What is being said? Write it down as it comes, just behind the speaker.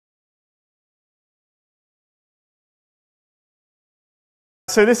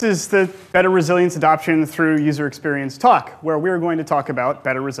So this is the Better Resilience Adoption Through User Experience talk, where we're going to talk about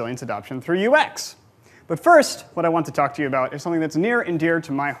better resilience adoption through UX. But first, what I want to talk to you about is something that's near and dear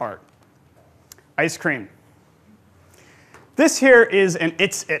to my heart: ice cream. This here is an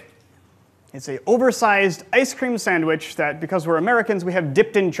It's It. It's an oversized ice cream sandwich that, because we're Americans, we have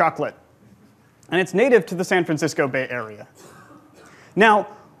dipped in chocolate. And it's native to the San Francisco Bay Area. Now,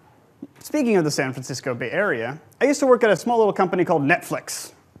 speaking of the San Francisco Bay Area, I used to work at a small little company called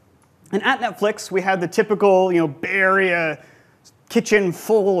Netflix. And at Netflix, we had the typical, Bay Area kitchen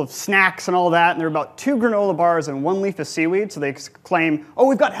full of snacks and all that, and there were about 2 granola bars and 1 leaf of seaweed, so they claim, oh,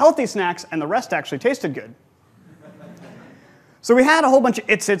 we've got healthy snacks, and the rest actually tasted good. So we had a whole bunch of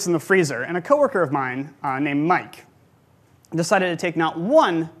It's Its in the freezer, and a coworker of mine named Mike decided to take not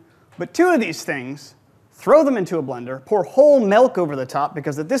 1, but 2 of these things, throw them into a blender, pour whole milk over the top,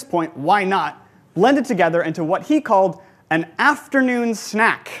 because at this point, why not, blend it together into what he called an afternoon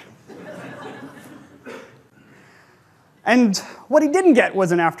snack. And what he didn't get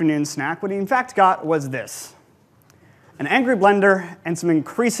was an afternoon snack. What he in fact got was this: an angry blender and some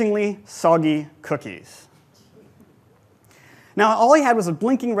increasingly soggy cookies. Now, all he had was a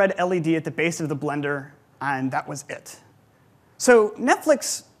blinking red LED at the base of the blender, and that was it. So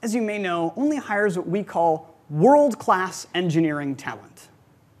Netflix, as you may know, only hires what we call world-class engineering talent.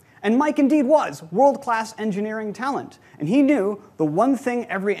 And Mike indeed was world-class engineering talent. And he knew the one thing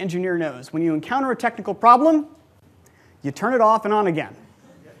every engineer knows: when you encounter a technical problem, you turn it off and on again.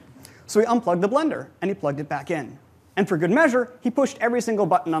 So he unplugged the blender, and he plugged it back in. And for good measure, he pushed every single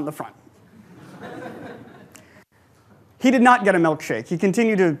button on the front. He did not get a milkshake. He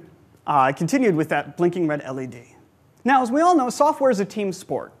continued with that blinking red LED. Now, as we all know, software is a team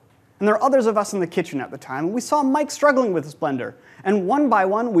sport. And there are others of us in the kitchen at the time, and we saw Mike struggling with this blender. And one by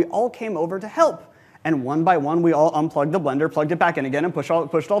one, we all came over to help. And one by one, we all unplugged the blender, plugged it back in again, and pushed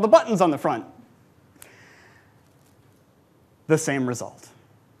all the buttons on the front. The same result.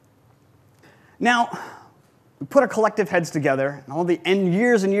 Now, we put our collective heads together, and all the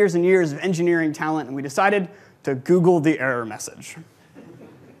years and years and years of engineering talent, and we decided to Google the error message.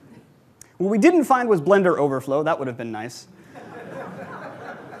 What we didn't find was blender overflow. That would have been nice.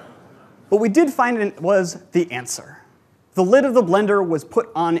 What we did find was the answer. The lid of the blender was put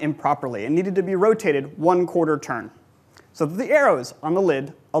on improperly and needed to be rotated 1/4 turn so that the arrows on the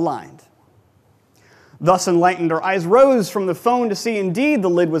lid aligned. Thus enlightened, our eyes rose from the phone to see indeed the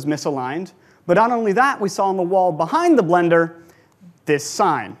lid was misaligned. But not only that, we saw on the wall behind the blender this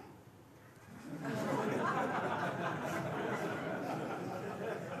sign.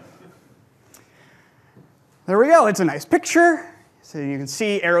 There we go. It's a nice picture. So you can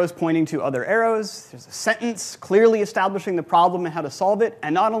see arrows pointing to other arrows. There's a sentence clearly establishing the problem and how to solve it.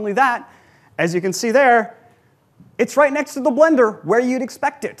 And not only that, as you can see there, it's right next to the blender where you'd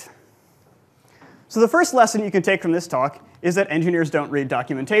expect it. So the first lesson you can take from this talk is that engineers don't read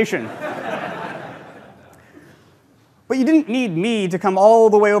documentation. But you didn't need me to come all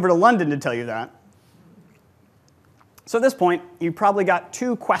the way over to London to tell you that. So at this point, you probably got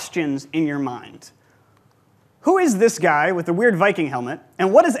 2 questions in your mind. Who is this guy with the weird Viking helmet,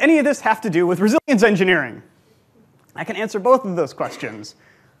 and what does any of this have to do with resilience engineering? I can answer both of those questions.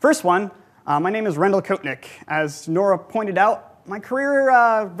 First one, my name is Randall Koutnik. As Nora pointed out, my career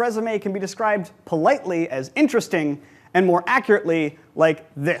resume can be described politely as interesting, and more accurately, like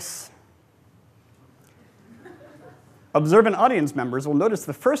this. Observant audience members will notice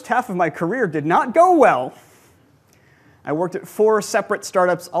the first half of my career did not go well. I worked at 4 separate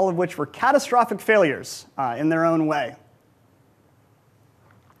startups, all of which were catastrophic failures in their own way.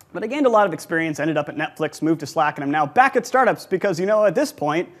 But I gained a lot of experience, ended up at Netflix, moved to Slack, and I'm now back at startups because, at this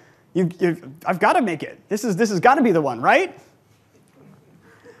point, I've got to make it. This has got to be the one, right?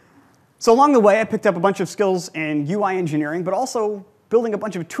 So along the way, I picked up a bunch of skills in UI engineering, but also building a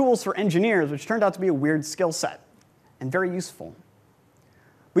bunch of tools for engineers, which turned out to be a weird skill set and very useful.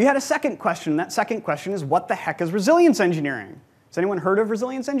 We had a second question, and that second question is, what the heck is resilience engineering? Has anyone heard of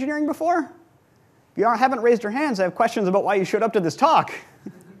resilience engineering before? If you haven't raised your hands, I have questions about why you showed up to this talk.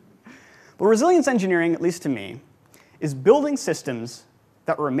 But resilience engineering, at least to me, is building systems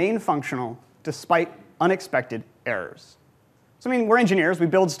that remain functional despite unexpected errors. So we're engineers, we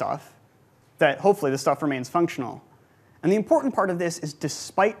build stuff that hopefully the stuff remains functional. And the important part of this is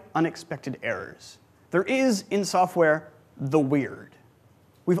despite unexpected errors. There is, in software, the weird.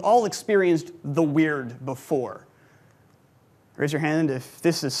 We've all experienced the weird before. Raise your hand if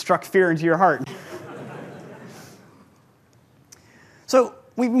this has struck fear into your heart. So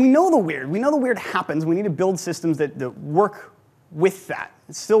we know the weird. We know the weird happens. We need to build systems that work with that.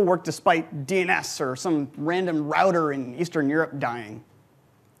 It still work despite DNS or some random router in Eastern Europe dying.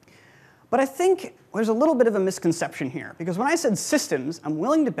 But I think there's a little bit of a misconception here, because when I said systems, I'm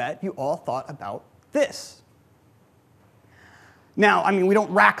willing to bet you all thought about this. Now, I mean, we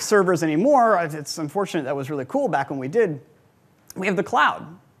don't rack servers anymore. It's unfortunate. That was really cool back when we did. We have the cloud,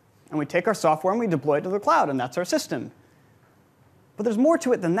 and we take our software and we deploy it to the cloud, and that's our system. But there's more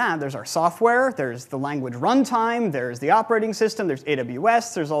to it than that. There's our software, there's the language runtime, there's the operating system, there's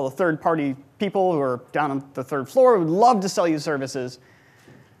AWS, there's all the third-party people who are down on the third floor who would love to sell you services.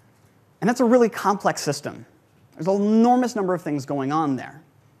 And that's a really complex system. There's an enormous number of things going on there.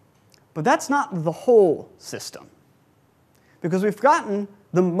 But that's not the whole system, because we've gotten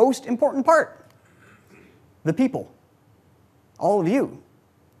the most important part, the people, all of you.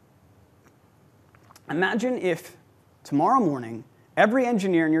 Imagine if tomorrow morning, every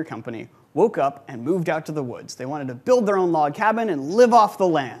engineer in your company woke up and moved out to the woods. They wanted to build their own log cabin and live off the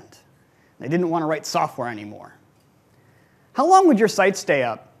land. They didn't want to write software anymore. How long would your site stay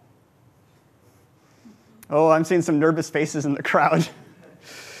up? Oh, I'm seeing some nervous faces in the crowd.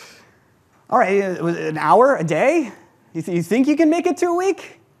 All right, an hour, a day? You think you can make it to a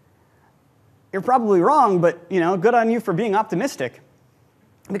week? You're probably wrong, but good on you for being optimistic.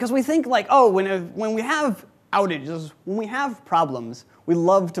 Because we think like, oh, when we have outages, when we have problems, we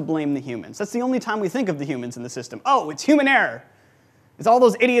love to blame the humans. That's the only time we think of the humans in the system. Oh, it's human error. It's all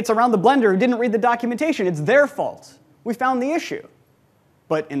those idiots around the blender who didn't read the documentation. It's their fault. We found the issue.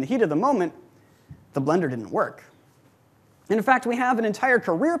 But in the heat of the moment, the blender didn't work. And in fact, we have an entire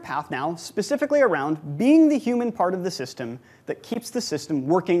career path now specifically around being the human part of the system that keeps the system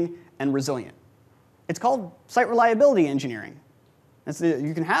working and resilient. It's called site reliability engineering.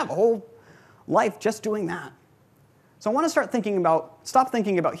 You can have a whole life just doing that. So I want to stop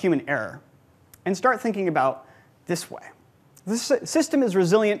thinking about human error and start thinking about this way. This system is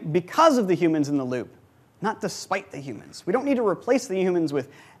resilient because of the humans in the loop, not despite the humans. We don't need to replace the humans with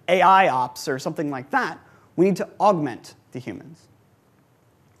AI ops or something like that. We need to augment the humans.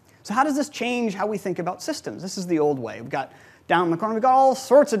 So how does this change how we think about systems? This is the old way. We've got down in the corner, we've got all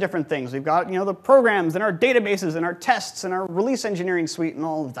sorts of different things. We've got the programs and our databases and our tests and our release engineering suite and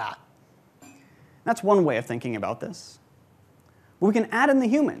all of that. That's one way of thinking about this. But we can add in the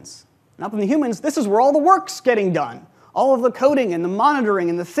humans. And up in the humans, this is where all the work's getting done. All of the coding and the monitoring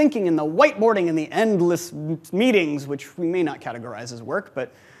and the thinking and the whiteboarding and the endless meetings, which we may not categorize as work,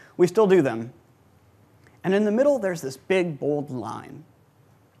 but we still do them. And in the middle, there's this big, bold line.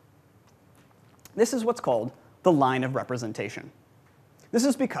 This is what's called the line of representation. This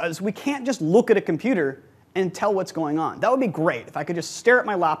is because we can't just look at a computer and tell what's going on. That would be great if I could just stare at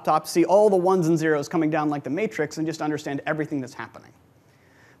my laptop, see all the ones and zeros coming down like the Matrix, and just understand everything that's happening.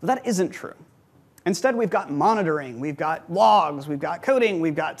 But that isn't true. Instead, we've got monitoring, we've got logs, we've got coding,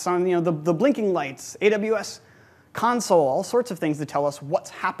 we've got some, the blinking lights, AWS console, all sorts of things to tell us what's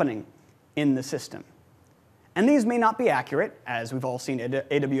happening in the system. And these may not be accurate, as we've all seen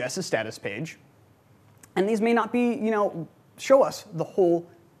AWS's status page. And these may not be, show us the whole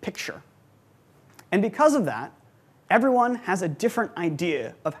picture. And because of that, everyone has a different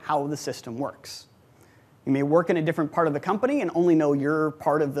idea of how the system works. You may work in a different part of the company and only know your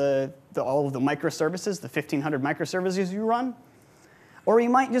part of all of the microservices, the 1,500 microservices you run. Or you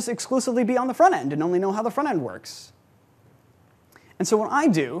might just exclusively be on the front end and only know how the front end works. And so what I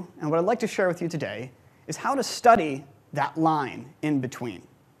do, and what I'd like to share with you today, is how to study that line in between.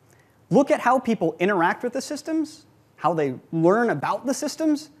 Look at how people interact with the systems, how they learn about the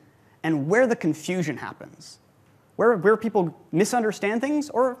systems, and where the confusion happens, where people misunderstand things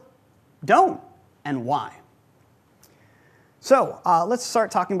or don't, and why. So let's start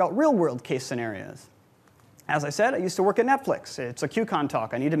talking about real-world case scenarios. As I said, I used to work at Netflix. It's a QCon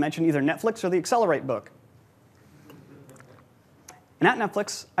talk. I need to mention either Netflix or the Accelerate book. And at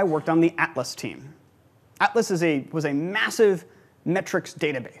Netflix, I worked on the Atlas team. Atlas was a massive metrics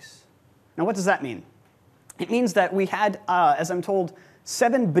database. Now, what does that mean? It means that we had, as I'm told,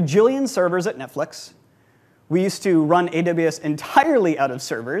 7 bajillion servers at Netflix. We used to run AWS entirely out of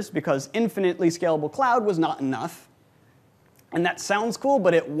servers because infinitely scalable cloud was not enough. And that sounds cool,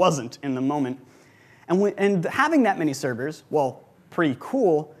 but it wasn't in the moment. And having that many servers, while pretty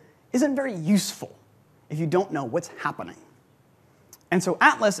cool, isn't very useful if you don't know what's happening. And so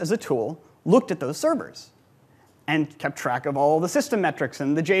Atlas, as a tool, looked at those servers and kept track of all the system metrics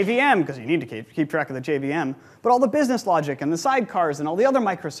and the JVM, because you need to keep track of the JVM, but all the business logic and the sidecars and all the other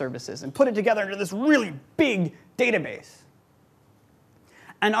microservices, and put it together into this really big database.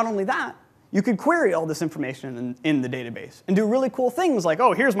 And not only that, you could query all this information in the database and do really cool things like,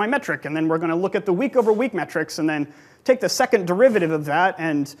 oh, here's my metric, and then we're going to look at the week-over-week metrics, and then take the second derivative of that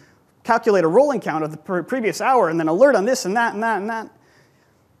and calculate a rolling count of the previous hour, and then alert on this and that and that and that.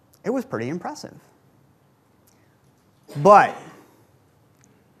 It was pretty impressive. But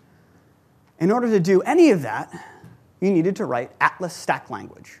in order to do any of that, you needed to write Atlas stack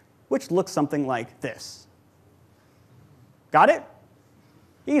language, which looks something like this. Got it?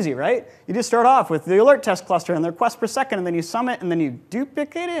 Easy, right? You just start off with the alert test cluster and the requests per second, and then you sum it, and then you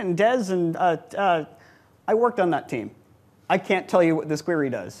duplicate it, and Des and I worked on that team. I can't tell you what this query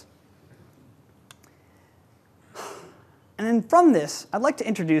does. And then from this, I'd like to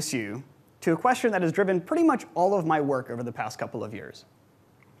introduce you to a question that has driven pretty much all of my work over the past couple of years.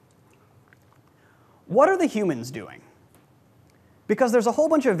 What are the humans doing? Because there's a whole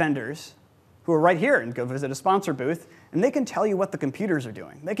bunch of vendors who are right here and go visit a sponsor booth, and they can tell you what the computers are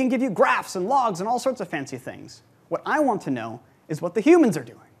doing. They can give you graphs and logs and all sorts of fancy things. What I want to know is what the humans are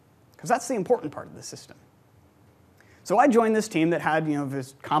doing, because that's the important part of the system. So I joined this team that had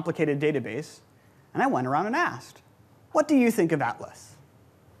this complicated database, and I went around and asked, what do you think of Atlas?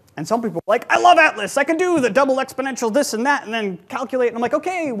 And some people were like, I love Atlas. I can do the double exponential this and that, and then calculate. And I'm like,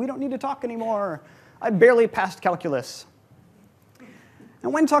 OK, we don't need to talk anymore. I barely passed calculus. I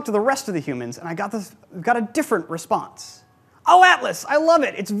went and talked to the rest of the humans, and I got a different response. Oh, Atlas, I love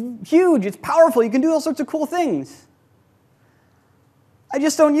it. It's huge. It's powerful. You can do all sorts of cool things. I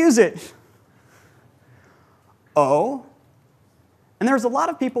just don't use it. Oh? And there was a lot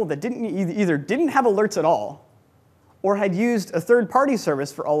of people that either didn't have alerts at all, or had used a third-party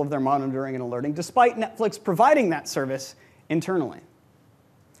service for all of their monitoring and alerting, despite Netflix providing that service internally.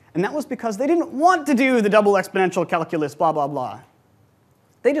 And that was because they didn't want to do the double exponential calculus, blah, blah, blah.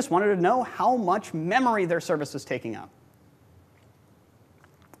 They just wanted to know how much memory their service was taking up.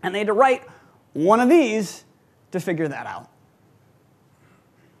 And they had to write one of these to figure that out.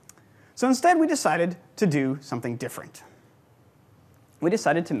 So instead, we decided to do something different. We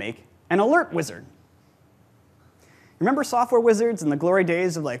decided to make an alert wizard. Remember software wizards in the glory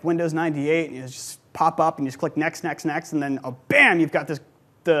days of like Windows 98, and you just pop up and you just click next, next, next, and then oh, bam, you've got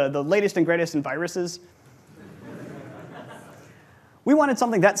the latest and greatest in viruses? We wanted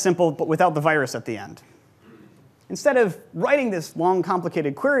something that simple, but without the virus at the end. Instead of writing this long,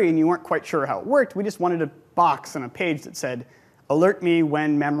 complicated query and you weren't quite sure how it worked, we just wanted a box on a page that said, alert me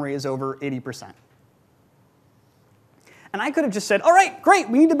when memory is over 80%. And I could have just said, all right, great,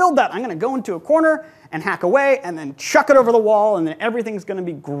 we need to build that. I'm going to go into a corner and hack away and then chuck it over the wall, and then everything's going to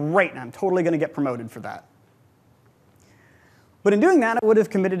be great, and I'm totally going to get promoted for that. But in doing that, I would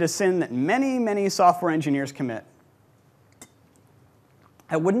have committed a sin that many, many software engineers commit.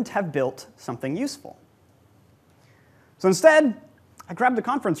 I wouldn't have built something useful. So instead, I grabbed a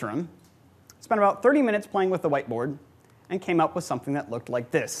conference room, spent about 30 minutes playing with the whiteboard, and came up with something that looked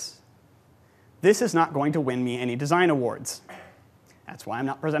like this. This is not going to win me any design awards. That's why I'm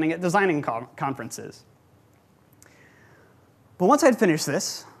not presenting at designing conferences. But once I'd finished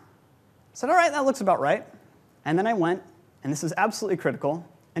this, I said, all right, that looks about right. And then I went, and this is absolutely critical,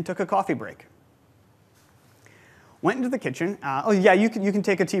 and took a coffee break. Went into the kitchen. Oh, yeah, you can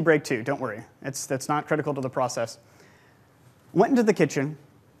take a tea break, too. Don't worry. That's not critical to the process. Went into the kitchen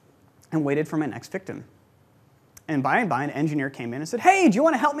and waited for my next victim. And by and by, an engineer came in and said, hey, do you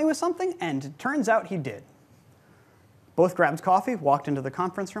want to help me with something? And it turns out he did. Both grabbed coffee, walked into the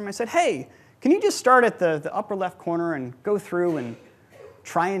conference room. I said, hey, can you just start at the upper left corner and go through and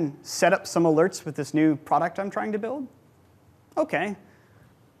try and set up some alerts with this new product I'm trying to build? OK.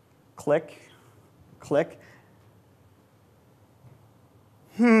 Click, click.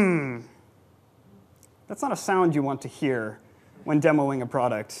 That's not a sound you want to hear when demoing a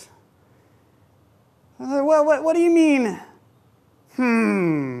product. What do you mean?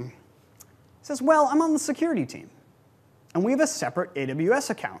 He says, well, I'm on the security team, and we have a separate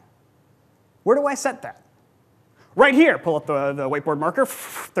AWS account. Where do I set that? Right here. Pull up the whiteboard marker.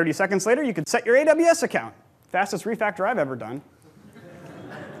 30 seconds later, you can set your AWS account. Fastest refactor I've ever done.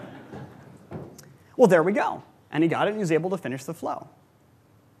 Well, there we go. And he got it, and he was able to finish the flow.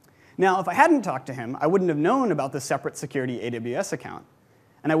 Now, if I hadn't talked to him, I wouldn't have known about the separate security AWS account.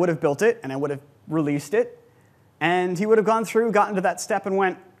 And I would have built it, and I would have released it. And he would have gone through, gotten to that step, and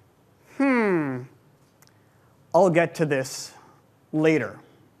went, I'll get to this later.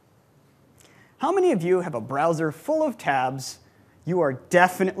 How many of you have a browser full of tabs you are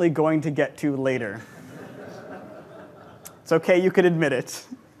definitely going to get to later? It's OK, you could admit it.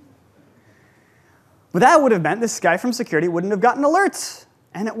 But that would have meant this guy from security wouldn't have gotten alerts,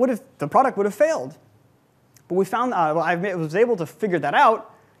 and the product would have failed. But we found I was able to figure that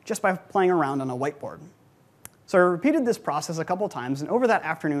out just by playing around on a whiteboard. So I repeated this process a couple times, and over that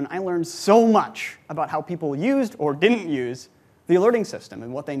afternoon, I learned so much about how people used or didn't use the alerting system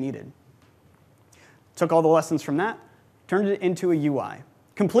and what they needed. Took all the lessons from that, turned it into a UI.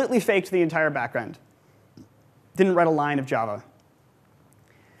 Completely faked the entire backend. Didn't write a line of Java.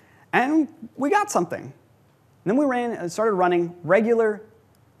 And we got something. And then we started running regular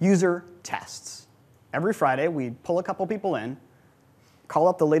user tests. Every Friday, we'd pull a couple people in, call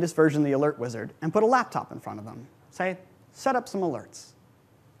up the latest version of the alert wizard, and put a laptop in front of them. Say, set up some alerts.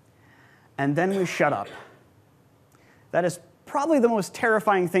 And then we shut up. That is probably the most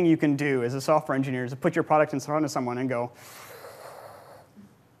terrifying thing you can do as a software engineer, is to put your product in front of someone and go.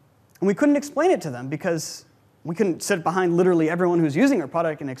 And we couldn't explain it to them because we couldn't sit behind literally everyone who's using our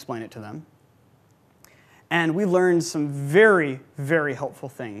product and explain it to them. And we learned some very, very helpful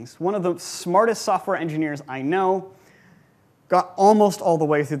things. One of the smartest software engineers I know got almost all the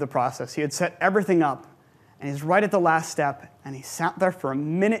way through the process. He had set everything up, and he's right at the last step, and he sat there for 1.5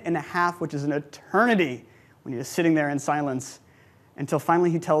 minutes, which is an eternity when you're just sitting there in silence, until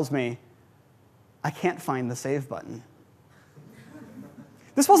finally he tells me, I can't find the save button.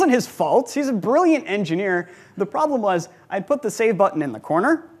 This wasn't his fault. He's a brilliant engineer. The problem was I'd put the save button in the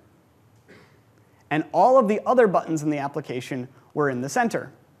corner, and all of the other buttons in the application were in the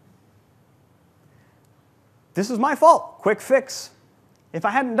center. This is my fault. Quick fix. If I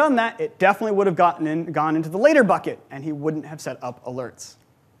hadn't done that, it definitely would have gone into the later bucket, and he wouldn't have set up alerts.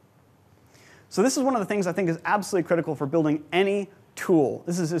 So this is one of the things I think is absolutely critical for building any tool.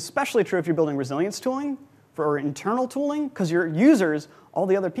 This is especially true if you're building resilience tooling for internal tooling, because your users, all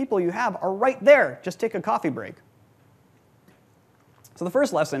the other people you have, are right there. Just take a coffee break. So the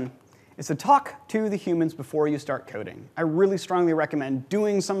first lesson is to talk to the humans before you start coding. I really strongly recommend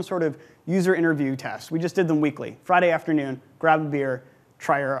doing some sort of user interview test. We just did them weekly. Friday afternoon, grab a beer,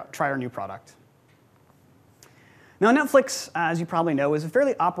 try our new product. Now, Netflix, as you probably know, is a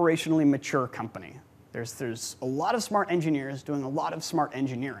fairly operationally mature company. There's a lot of smart engineers doing a lot of smart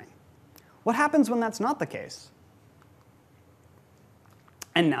engineering. What happens when that's not the case?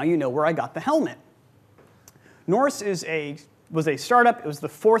 And now you know where I got the helmet. Norse was a startup. It was the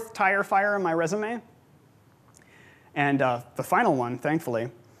 4th tire fire on my resume, and the final one,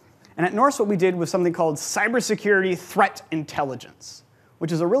 thankfully. And at Norse, what we did was something called cybersecurity threat intelligence,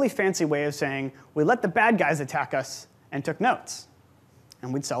 which is a really fancy way of saying we let the bad guys attack us and took notes.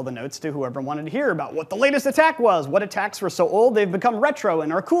 And we'd sell the notes to whoever wanted to hear about what the latest attack was, what attacks were so old they've become retro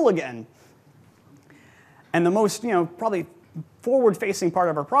and are cool again. And the most, probably forward-facing part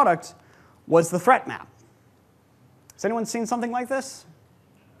of our product was the threat map. Has anyone seen something like this?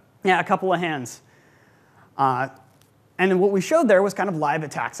 Yeah, a couple of hands. And what we showed there was kind of live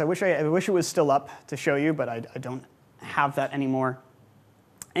attacks. I wish it was still up to show you, but I don't have that anymore.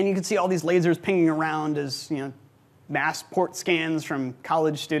 And you can see all these lasers pinging around as mass port scans from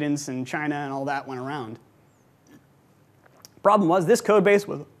college students in China and all that went around. Problem was, this code base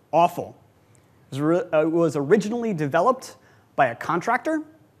was awful. It was originally developed by a contractor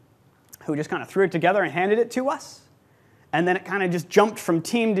who just kind of threw it together and handed it to us. And then it kind of just jumped from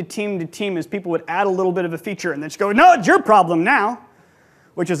team to team to team as people would add a little bit of a feature and then just go, no, it's your problem now,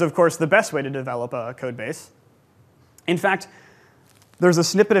 which is, of course, the best way to develop a code base. In fact, there's a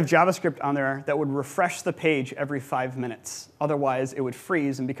snippet of JavaScript on there that would refresh the page every 5 minutes. Otherwise, it would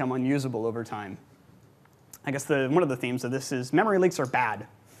freeze and become unusable over time. I guess one of the themes of this is memory leaks are bad.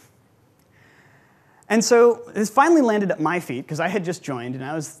 And so this finally landed at my feet, because I had just joined, and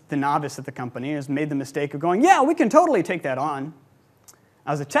I was the novice at the company. I made the mistake of going, yeah, we can totally take that on.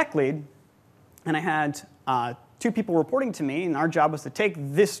 I was a tech lead, and I had 2 people reporting to me, and our job was to take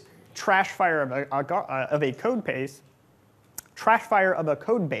this trash fire of a code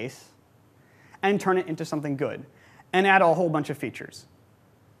base, and turn it into something good, and add a whole bunch of features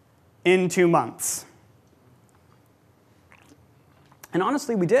in 2 months. And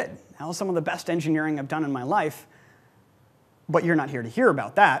honestly, we did. That was some of the best engineering I've done in my life, but you're not here to hear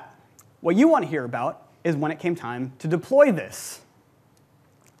about that. What you want to hear about is when it came time to deploy this.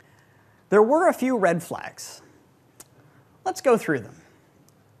 There were a few red flags. Let's go through them.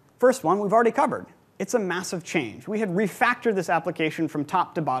 First one, we've already covered. It's a massive change. We had refactored this application from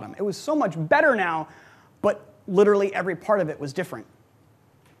top to bottom. It was so much better now, but literally every part of it was different.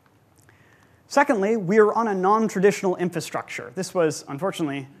 Secondly, we were on a non-traditional infrastructure. This was,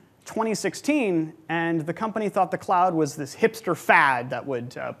 unfortunately, 2016, and the company thought the cloud was this hipster fad that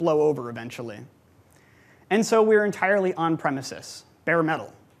would blow over eventually. And so we were entirely on-premises, bare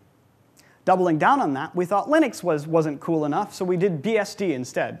metal. Doubling down on that, we thought Linux wasn't cool enough, so we did BSD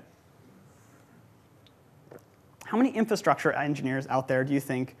instead. How many infrastructure engineers out there do you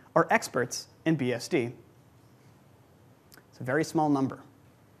think are experts in BSD? It's a very small number.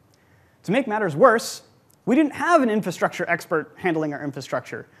 To make matters worse, we didn't have an infrastructure expert handling our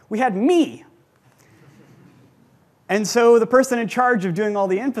infrastructure. We had me. And so the person in charge of doing all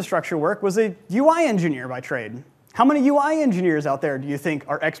the infrastructure work was a UI engineer by trade. How many UI engineers out there do you think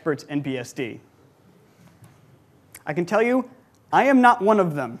are experts in BSD? I can tell you, I am not one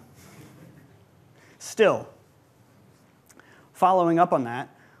of them. Still, following up on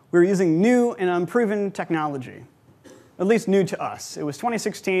that, we were using new and unproven technology, at least new to us. It was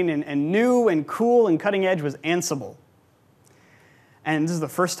 2016, and new and cool and cutting edge was Ansible. And this is the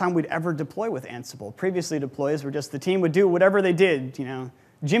first time we'd ever deploy with Ansible. Previously, deploys were just the team would do whatever they did.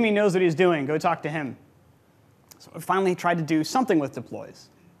 Jimmy knows what he's doing. Go talk to him. So we finally tried to do something with deploys.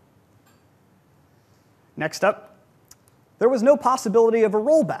 Next up, there was no possibility of a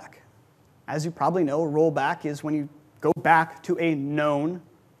rollback. As you probably know, a rollback is when you go back to a known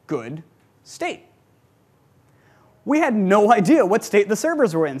good state. We had no idea what state the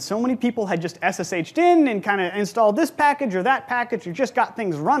servers were in. So many people had just SSH'd in and kind of installed this package or that package or just got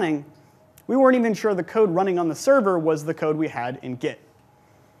things running. We weren't even sure the code running on the server was the code we had in Git.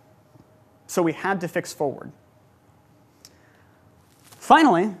 So we had to fix forward.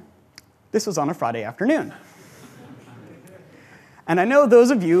 Finally, this was on a Friday afternoon. And I know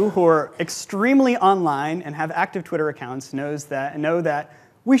those of you who are extremely online and have active Twitter accounts know that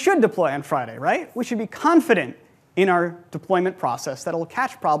we should deploy on Friday, right? We should be confident in our deployment process that will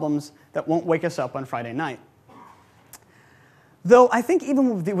catch problems that won't wake us up on Friday night. Though I think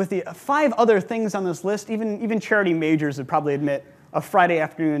even with the 5 other things on this list, even charity majors would probably admit a Friday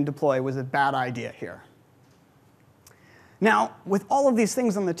afternoon deploy was a bad idea here. Now, with all of these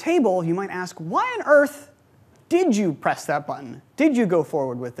things on the table, you might ask, why on earth did you press that button? Did you go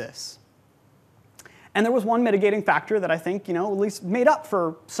forward with this? And there was one mitigating factor that I think at least made up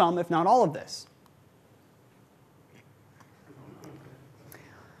for some, if not all of this.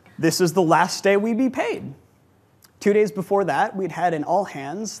 This is the last day we'd be paid. 2 days before that, we'd had an all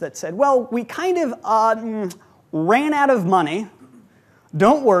hands that said, well, we kind of ran out of money.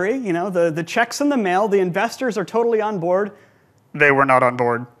 Don't worry, the check's in the mail. The investors are totally on board. They were not on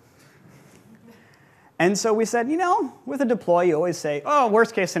board. And so we said, with a deploy, you always say, oh,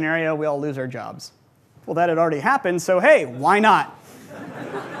 worst case scenario, we all lose our jobs. Well, that had already happened, so hey, why not?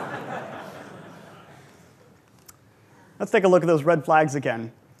 Let's take a look at those red flags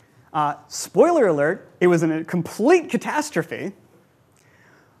again. Spoiler alert, it was a complete catastrophe.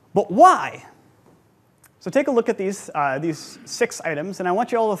 But why? So take a look at these 6 items, and I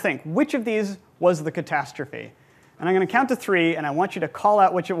want you all to think, which of these was the catastrophe? And I'm going to count to 3, and I want you to call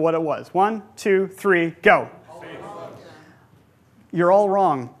out what it was. 1, 2, 3, go. You're all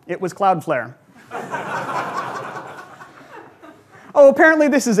wrong. It was Cloudflare. Oh, apparently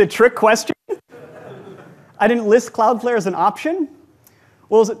this is a trick question. I didn't list Cloudflare as an option.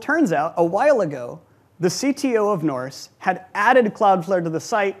 Well, as it turns out, a while ago, the CTO of Norse had added Cloudflare to the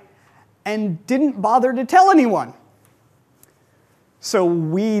site and didn't bother to tell anyone. So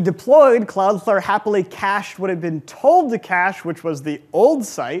we deployed. Cloudflare happily cached what had been told to cache, which was the old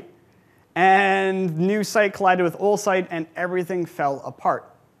site, and new site collided with old site, and everything fell apart.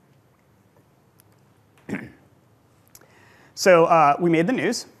 So we made the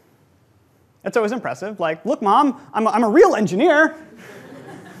news. That's always impressive. Like, look, Mom, I'm a real engineer.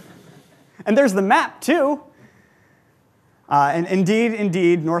 And there's the map, too. And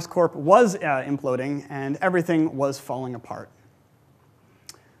indeed, Norse Corp was imploding, and everything was falling apart.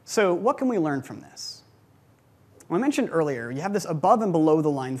 So what can we learn from this? Well, I mentioned earlier, you have this above and below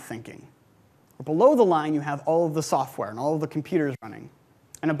the line thinking. Below the line, you have all of the software and all of the computers running.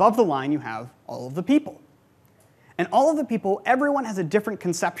 And above the line, you have all of the people. And all of the people, everyone has a different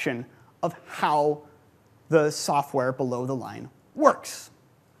conception of how the software below the line works.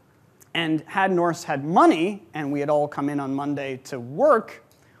 And had Norse had money, and we had all come in on Monday to work,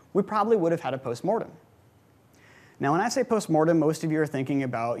 we probably would have had a postmortem. Now, when I say postmortem, most of you are thinking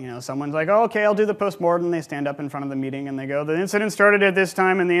about, someone's like, oh, OK, I'll do the postmortem. They stand up in front of the meeting, and they go, the incident started at this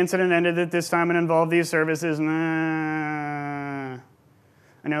time, and the incident ended at this time, and involved these services. Nah.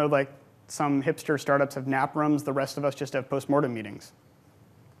 I know, like, some hipster startups have nap rooms. The rest of us just have postmortem meetings.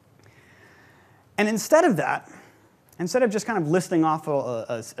 And instead of that, instead of just kind of listing off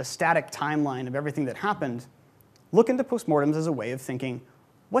a static timeline of everything that happened, look into postmortems as a way of thinking,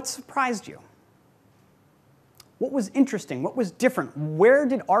 what surprised you? What was interesting? What was different? Where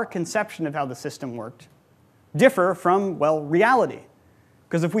did our conception of how the system worked differ from, well, reality?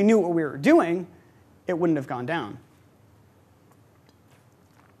 Because if we knew what we were doing, it wouldn't have gone down.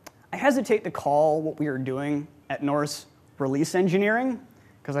 I hesitate to call what we were doing at Norse release engineering,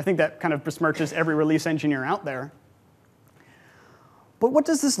 because I think that kind of besmirches every release engineer out there. But what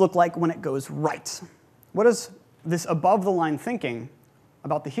does this look like when it goes right? What does this above-the-line thinking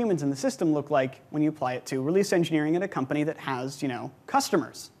about the humans in the system look like when you apply it to release engineering at a company that has,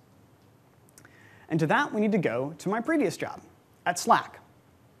 customers. And to that, we need to go to my previous job at Slack.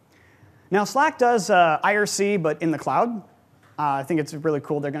 Now, Slack does IRC, but in the cloud. I think it's really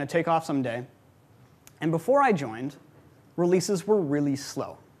cool. They're going to take off someday. And before I joined, releases were really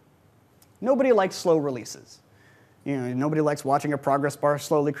slow. Nobody likes slow releases. Nobody likes watching a progress bar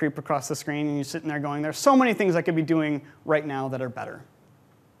slowly creep across the screen, and you're sitting there going, there's so many things I could be doing right now that are better.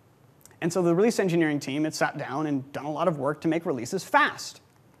 And so the release engineering team had sat down and done a lot of work to make releases fast.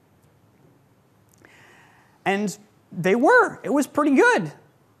 And they were. It was pretty good.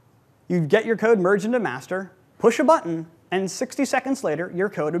 You'd get your code merged into master, push a button, and 60 seconds later, your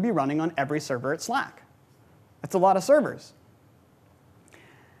code would be running on every server at Slack. That's a lot of servers,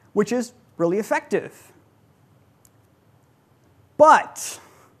 which is really effective. But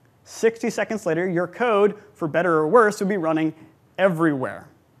 60 seconds later, your code, for better or worse, would be running everywhere.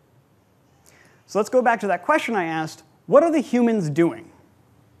 So let's go back to that question I asked, what are the humans doing?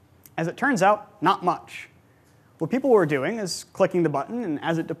 As it turns out, not much. What people were doing is clicking the button, and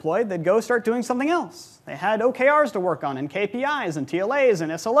as it deployed, they'd go start doing something else. They had OKRs to work on, and KPIs, and TLAs,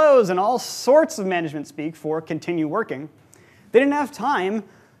 and SLOs, and all sorts of management speak for continue working. They didn't have time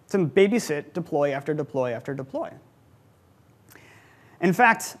to babysit deploy after deploy after deploy. In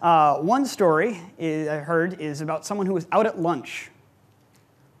fact, one story I heard is about someone who was out at lunch,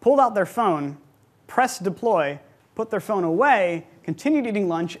 pulled out their phone, pressed deploy, put their phone away, continued eating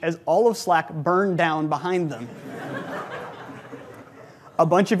lunch as all of Slack burned down behind them. A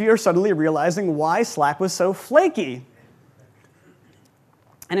bunch of you are suddenly realizing why Slack was so flaky.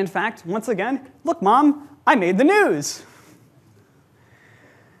 And in fact, once again, look, Mom, I made the news.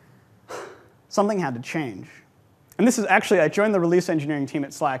 Something had to change. And this is actually, I joined the release engineering team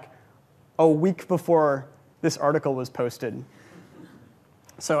at Slack a week before this article was posted.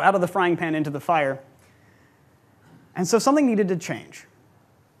 So out of the frying pan into the fire. And so something needed to change.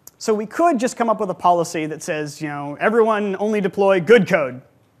 So we could just come up with a policy that says, everyone only deploy good code.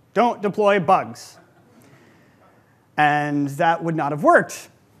 Don't deploy bugs. And that would not have worked.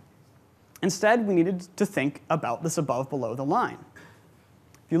 Instead, we needed to think about this above below the line.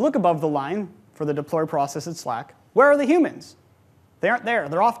 If you look above the line for the deploy process at Slack, where are the humans? They aren't there.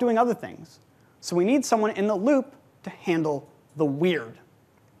 They're off doing other things. So we need someone in the loop to handle the weird.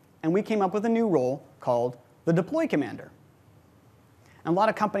 And we came up with a new role called the deploy commander. And a lot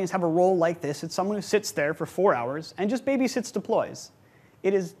of companies have a role like this. It's someone who sits there for 4 hours and just babysits deploys.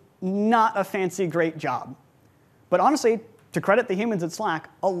 It is not a fancy, great job. But honestly, to credit the humans at Slack,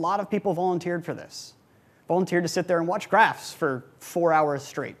 a lot of people volunteered for this. Volunteered to sit there and watch graphs for 4 hours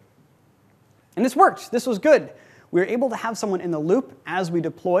straight. And this worked. This was good. We were able to have someone in the loop as we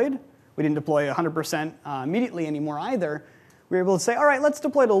deployed. We didn't deploy 100% immediately anymore either. We were able to say, all right, let's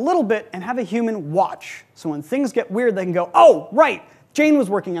deploy it a little bit and have a human watch. So when things get weird, they can go, oh, right, Jane was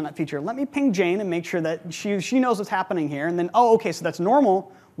working on that feature. Let me ping Jane and make sure that she knows what's happening here. And then, oh, OK, so that's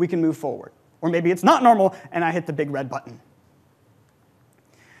normal. We can move forward. Or maybe it's not normal, and I hit the big red button.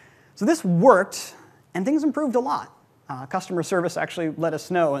 So this worked, and things improved a lot. Customer service actually let us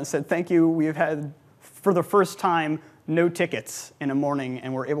know and said, thank you. We've had, for the first time, no tickets in a morning,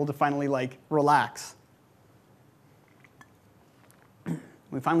 and we're able to finally relax.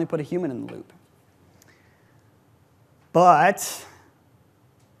 We finally put a human in the loop. But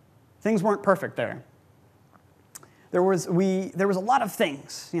things weren't perfect there. There was a lot of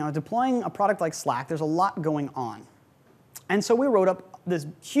things. Deploying a product like Slack, there's a lot going on. And so we wrote up this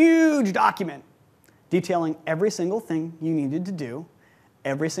huge document detailing every single thing you needed to do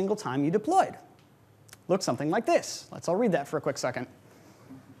every single time you deployed. Looked something like this. Let's all read that for a quick second.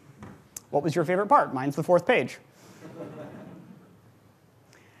 What was your favorite part? Mine's the 4th page.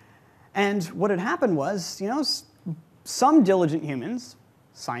 And what had happened was, some diligent humans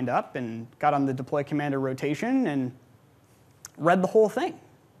signed up and got on the deploy commander rotation and read the whole thing.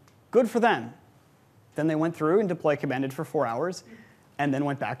 Good for them. Then they went through and deploy commanded for 4 hours and then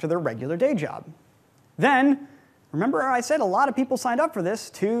went back to their regular day job. Then, remember I said a lot of people signed up for this.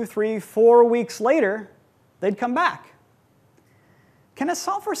 2, 3, 4 weeks later, they'd come back. Can a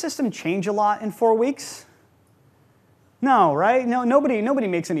software system change a lot in 4 weeks? No, right? No, nobody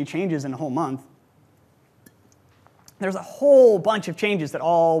makes any changes in a whole month. There's a whole bunch of changes that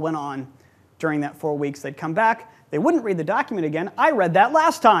all went on during that 4 weeks. They'd come back. They wouldn't read the document again. I read that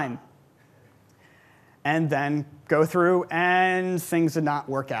last time. And then go through, and things did not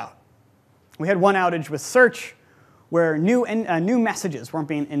work out. We had one outage with search where new messages weren't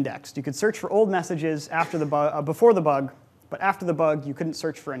being indexed. You could search for old messages after the before the bug, but after the bug, you couldn't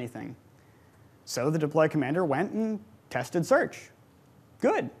search for anything. So the deploy commander went and tested search.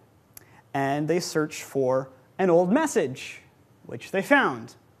 Good. And they searched for an old message, which they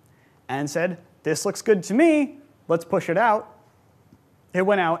found, and said, this looks good to me, let's push it out. It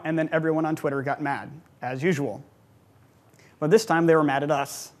went out, and then everyone on Twitter got mad, as usual. But this time, they were mad at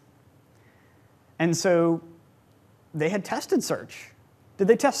us. And so they had tested search. Did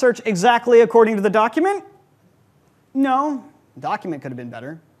they test search exactly according to the document? No. The document could have been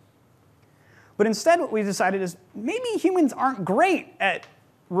better. But instead, what we decided is maybe humans aren't great at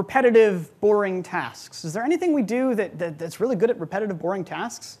repetitive, boring tasks. Is there anything we do that's really good at repetitive, boring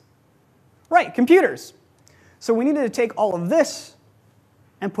tasks? Right, computers. So we needed to take all of this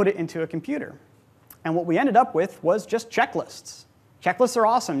and put it into a computer. And what we ended up with was just checklists. Checklists are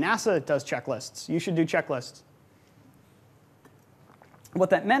awesome. NASA does checklists. You should do checklists.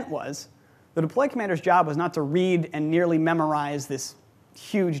 What that meant was the deploy commander's job was not to read and nearly memorize this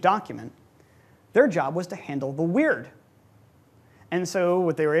huge document. Their job was to handle the weird. And so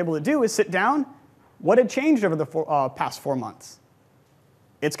what they were able to do is sit down. What had changed over the past 4 months?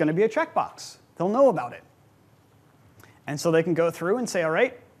 It's going to be a checkbox. They'll know about it. And so they can go through and say, all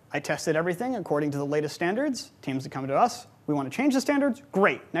right, I tested everything according to the latest standards. Teams that come to us, we want to change the standards.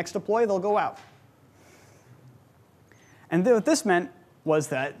 Great. Next deploy, they'll go out. And what this meant was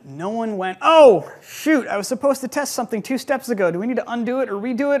that no one went, oh, shoot, I was supposed to test something 2 steps ago. Do we need to undo it or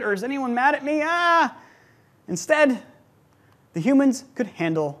redo it, or is anyone mad at me? Instead, the humans could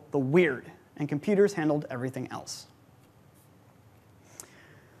handle the weird, and computers handled everything else.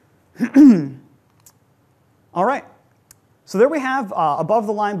 All right. So there we have above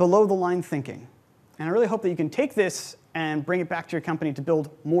the line, below the line thinking. And I really hope that you can take this and bring it back to your company to build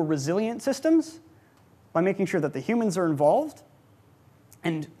more resilient systems by making sure that the humans are involved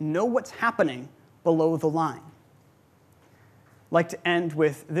and know what's happening below the line. I'd like to end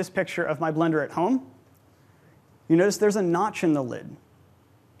with this picture of my blender at home. You notice there's a notch in the lid.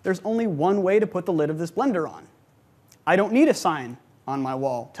 There's only one way to put the lid of this blender on. I don't need a sign on my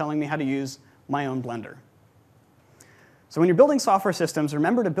wall telling me how to use my own blender. So when you're building software systems,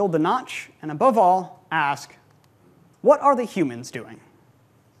 remember to build the notch, and above all, ask, what are the humans doing?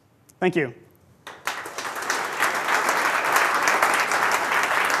 Thank you.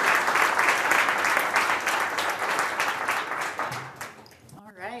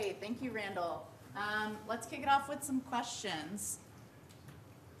 All right, thank you, Randall. Let's kick it off with some questions.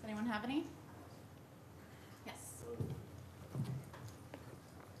 Does anyone have any? Yes.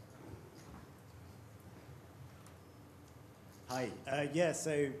 Hi. Yeah,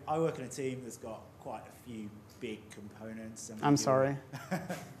 so I work in a team that's got quite a few big components. And I'm sorry.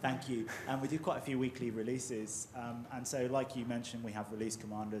 Thank you. And we do quite a few weekly releases. And so like you mentioned, we have release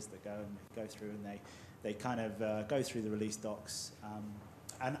commanders that go through and they kind of go through the release docs.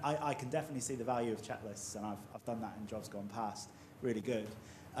 And I can definitely see the value of checklists, and I've done that in jobs gone past. Really good.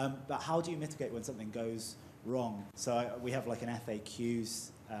 But how do you mitigate when something goes wrong? So we have like an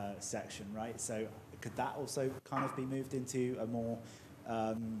FAQs section, right? So could that also kind of be moved into a more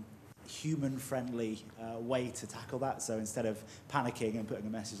human-friendly way to tackle that? So instead of panicking and putting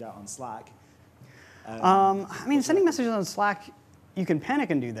a message out on Slack. I mean, sending messages on Slack, you can panic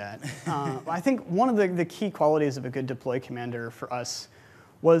and do that. I think one of the key qualities of a good deploy commander for us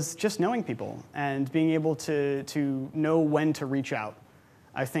was just knowing people and being able to know when to reach out.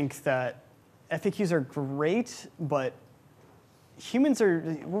 I think that FAQs are great, but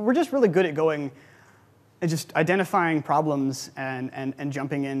we're just really good at going and just identifying problems and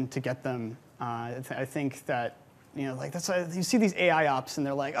jumping in to get them. I think that, like that's why you see these AI ops and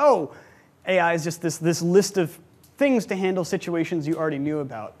they're like, oh, AI is just this list of things to handle situations you already knew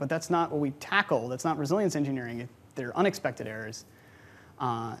about. But that's not what we tackle. That's not resilience engineering. They're unexpected errors.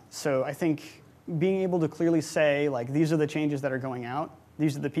 So I think being able to clearly say, like, these are the changes that are going out.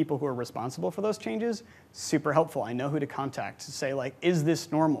 These are the people who are responsible for those changes. Super helpful. I know who to contact to say, like, is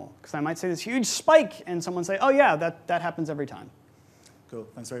this normal? Because I might say this huge spike, and someone say, oh, yeah, that happens every time. Cool.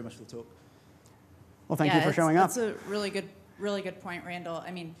 Thanks very much for the talk. Well, thank you for showing up. That's a really good point, Randall.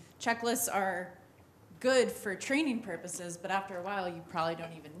 I mean, checklists are good for training purposes, but after a while, you probably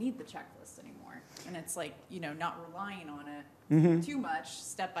don't even need the checklist anymore. And it's like, not relying on it too much,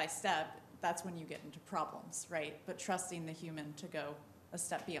 step by step. That's when you get into problems, right? But trusting the human to go a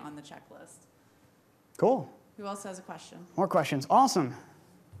step beyond the checklist. Cool. Who else has a question? More questions. Awesome.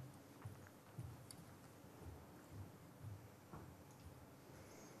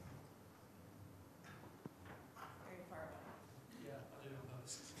 Very far away. Yeah, I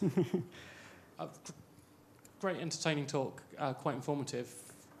do have those. Great entertaining talk, quite informative.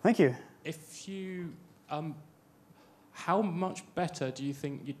 Thank you. If you, how much better do you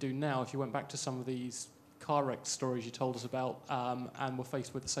think you'd do now if you went back to some of these car wreck stories you told us about, and were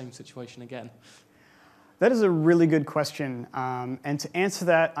faced with the same situation again? That is a really good question. And to answer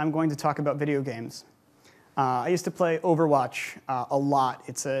that, I'm going to talk about video games. I used to play Overwatch a lot.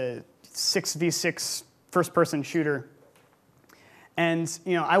 It's a 6v6 first-person shooter. And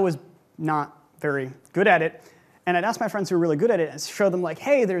I was not very good at it. And I'd ask my friends who were really good at it and show them, like,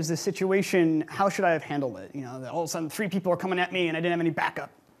 hey, there's this situation. How should I have handled it? All of a sudden, 3 people are coming at me, and I didn't have any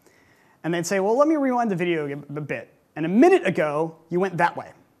backup. And they'd say, well, let me rewind the video a bit. And a minute ago, you went that way.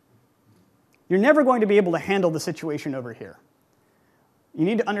 You're never going to be able to handle the situation over here. You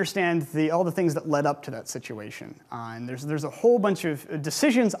need to understand all the things that led up to that situation. And there's a whole bunch of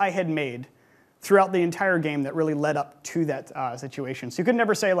decisions I had made throughout the entire game that really led up to that situation. So you could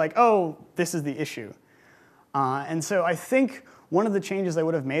never say, like, oh, this is the issue. And so I think one of the changes I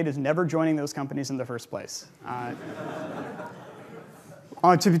would have made is never joining those companies in the first place.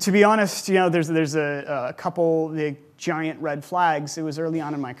 To be honest, there's a couple big giant red flags. It was early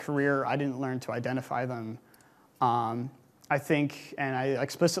on in my career. I didn't learn to identify them. I think, and I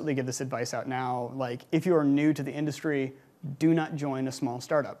explicitly give this advice out now, like, if you are new to the industry, do not join a small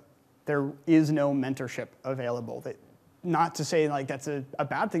startup. There is no mentorship available. Not to say like that's a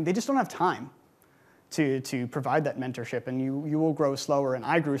bad thing. They just don't have time to provide that mentorship, and you will grow slower, and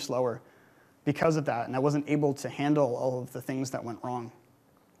I grew slower because of that, and I wasn't able to handle all of the things that went wrong.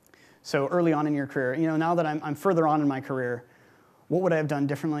 So early on in your career, now that I'm further on in my career, what would I have done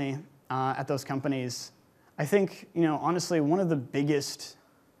differently at those companies? I think, honestly, one of the biggest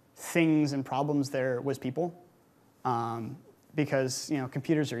things and problems there was people, because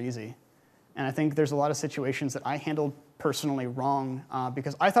computers are easy, and I think there's a lot of situations that I handled personally wrong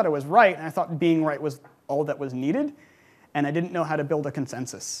because I thought I was right, and I thought being right was all that was needed, and I didn't know how to build a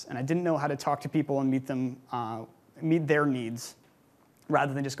consensus, and I didn't know how to talk to people and meet their needs,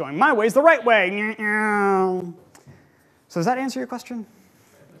 rather than just going, my way's the right way. So does that answer your question?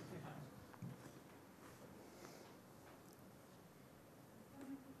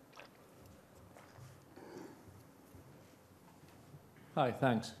 Hi,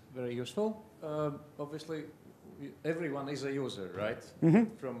 thanks. Very useful. Obviously, everyone is a user, right? Mm-hmm.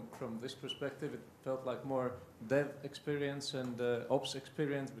 From this perspective, it felt like more dev experience and ops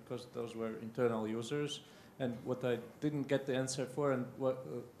experience because those were internal users. And what I didn't get the answer for, and what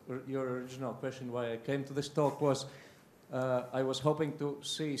your original question why I came to this talk was, I was hoping to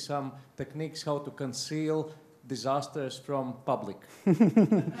see some techniques how to conceal disasters from public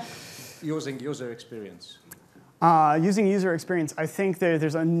using user experience. Using user experience, I think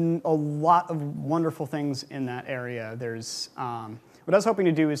there's a lot of wonderful things in that area. There's what I was hoping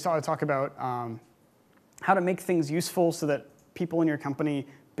to do is talk about how to make things useful so that people in your company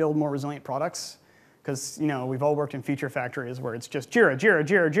build more resilient products. Because we've all worked in feature factories where it's just Jira, Jira,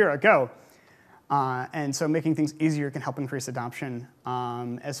 Jira, Jira, go. And so making things easier can help increase adoption.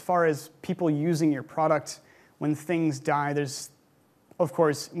 As far as people using your product, when things die, of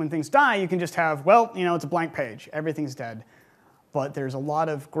course, when things die, you can just have, well, it's a blank page. Everything's dead. But there's a lot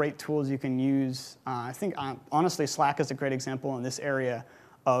of great tools you can use. I think, honestly, Slack is a great example in this area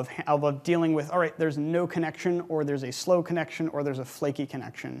of dealing with, all right, there's no connection, or there's a slow connection, or there's a flaky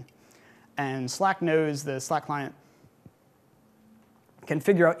connection. And Slack knows the Slack client can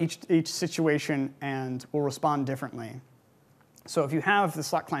figure out each situation and will respond differently. So if you have the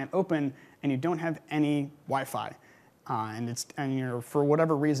Slack client open and you don't have any Wi-Fi, and for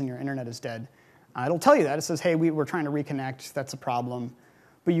whatever reason your internet is dead, it'll tell you that. It says, hey, we're trying to reconnect. That's a problem.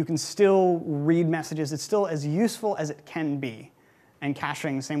 But you can still read messages. It's still as useful as it can be. And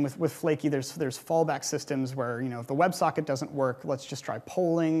caching, same with flaky, there's fallback systems where, if the WebSocket doesn't work, let's just try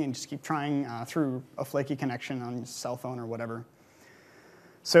polling and just keep trying through a flaky connection on your cell phone or whatever.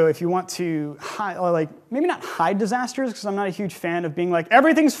 So if you want to maybe not hide disasters, because I'm not a huge fan of being like,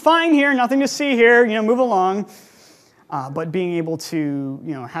 everything's fine here, nothing to see here, move along. But being able to,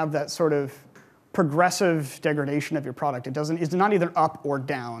 have that sort of progressive degradation of your product. It's not either up or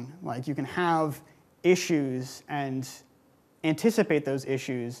down. Like, you can have issues and anticipate those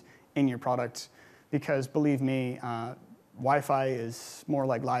issues in your product, because believe me, Wi-Fi is more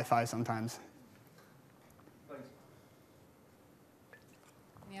like Li-Fi sometimes. Thanks.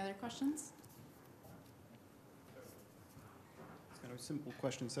 Any other questions? It's kind of a simple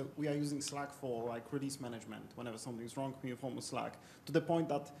question. So we are using Slack for release management. Whenever something's wrong, we inform Slack. To the point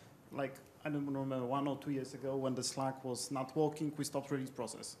that, I don't remember 1 or 2 years ago when the Slack was not working, we stopped release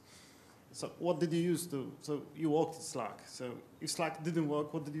process. So what did you use to, so you worked at Slack. So if Slack didn't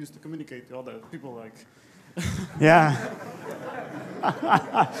work, what did you use to communicate to other people Yeah.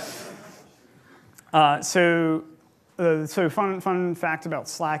 So fun fact about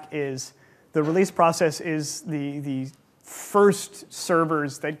Slack is The release process is the first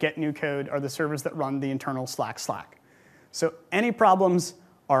servers that get new code are the servers that run the internal Slack. So any problems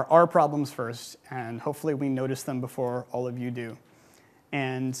are our problems first, and hopefully we notice them before all of you do.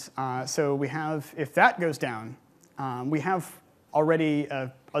 And so we have, if that goes down, we have already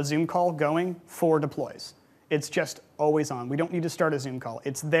a Zoom call going for deploys. It's just always on. We don't need to start a Zoom call.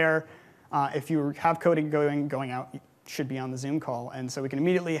 It's there. If you have coding going out, it should be on the Zoom call. And so we can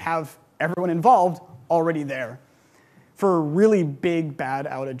immediately have everyone involved already there. For really big, bad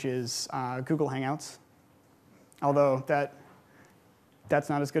outages, Google Hangouts, although that's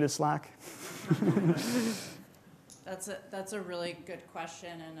not as good as Slack. That's a really good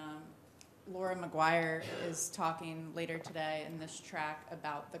question, and Laura McGuire is talking later today in this track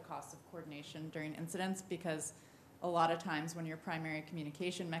about the cost of coordination during incidents, because a lot of times when your primary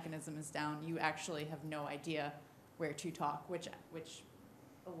communication mechanism is down, you actually have no idea where to talk, which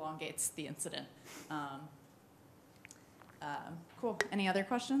elongates the incident. Cool. Any other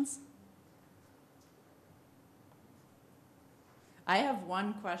questions? I have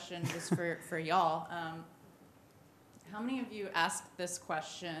one question just for y'all. How many of you asked this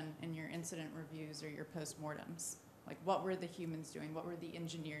question in your incident reviews or your postmortems? Like, what were the humans doing? What were the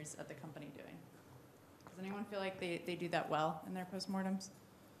engineers at the company doing? Does anyone feel like they do that well in their postmortems?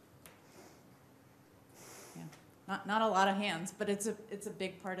 Yeah, not a lot of hands, but it's a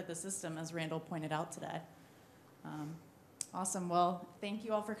big part of the system, as Randall pointed out today. Awesome. Well, thank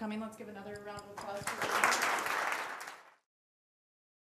you all for coming. Let's give another round of applause for Randall.